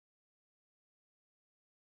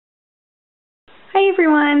Hi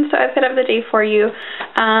everyone, so I've set up the day for you.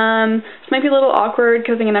 This might be a little awkward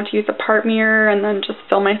because I'm going to have to use a part mirror and then just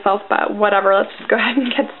film myself, but whatever, let's just go ahead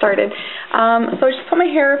and get started. So I just put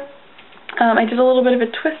my hair, I did a little bit of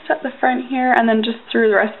a twist at the front here and then just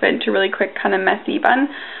threw the rest of it into a really quick kind of messy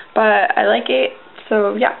bun, but I like it.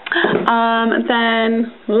 So yeah,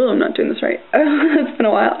 then, oh, I'm not doing this right. It's been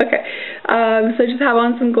a while. Okay. So I just have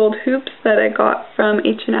on some gold hoops that I got from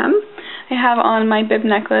H&M. I have on my bib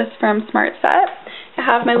necklace from Smart Set. I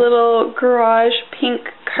have my little garage pink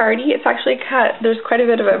cardi. It's actually there's quite a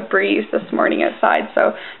bit of a breeze this morning outside,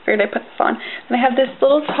 so I figured I'd put this on. And I have this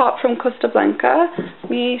little top from Costa Blanca. Let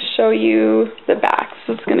me show you the back.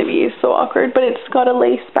 So it's going to be so awkward, but it's got a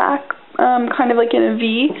lace back, kind of like in a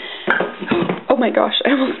V. Oh my gosh,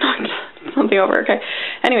 I almost knocked something over. Okay.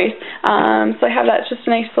 Anyways, so I have that. It's just a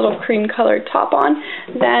nice little cream colored top on.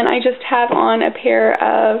 Then I just have on a pair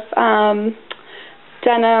of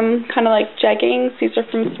denim, kind of like jeggings. These are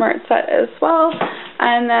from Smart Set as well.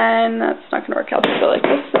 And then that's not going to work out. So like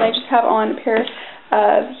this. And I just have on a pair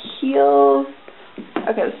of heels.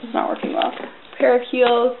 Okay, this is not working well. A pair of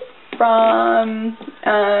heels from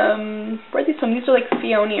where are these from? These are like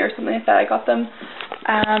Fioni or something like that. I got them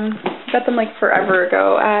like forever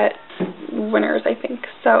ago at Winners, I think.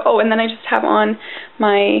 So, oh, and then I just have on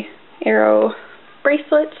my arrow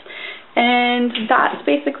bracelet, and that's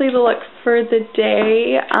basically the look for the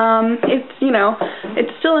day. It's, you know,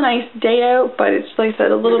 it's still a nice day out, but it's, like I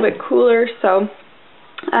said, a little bit cooler, so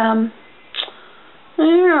I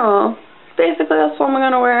don't know. Basically, that's what I'm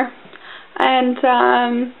gonna wear, and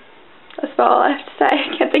that's about all I have to say.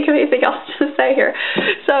 I can't think of anything else to say here.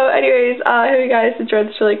 So anyways, I hope you guys enjoyed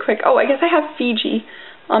this really quick. Oh, I guess I have Fiji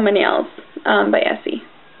on my nails by Essie.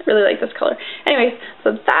 I really like this color. Anyways,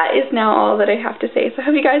 so that is now all that I have to say. So I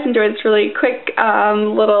hope you guys enjoyed this really quick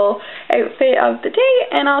little outfit of the day,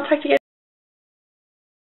 and I'll talk to you guys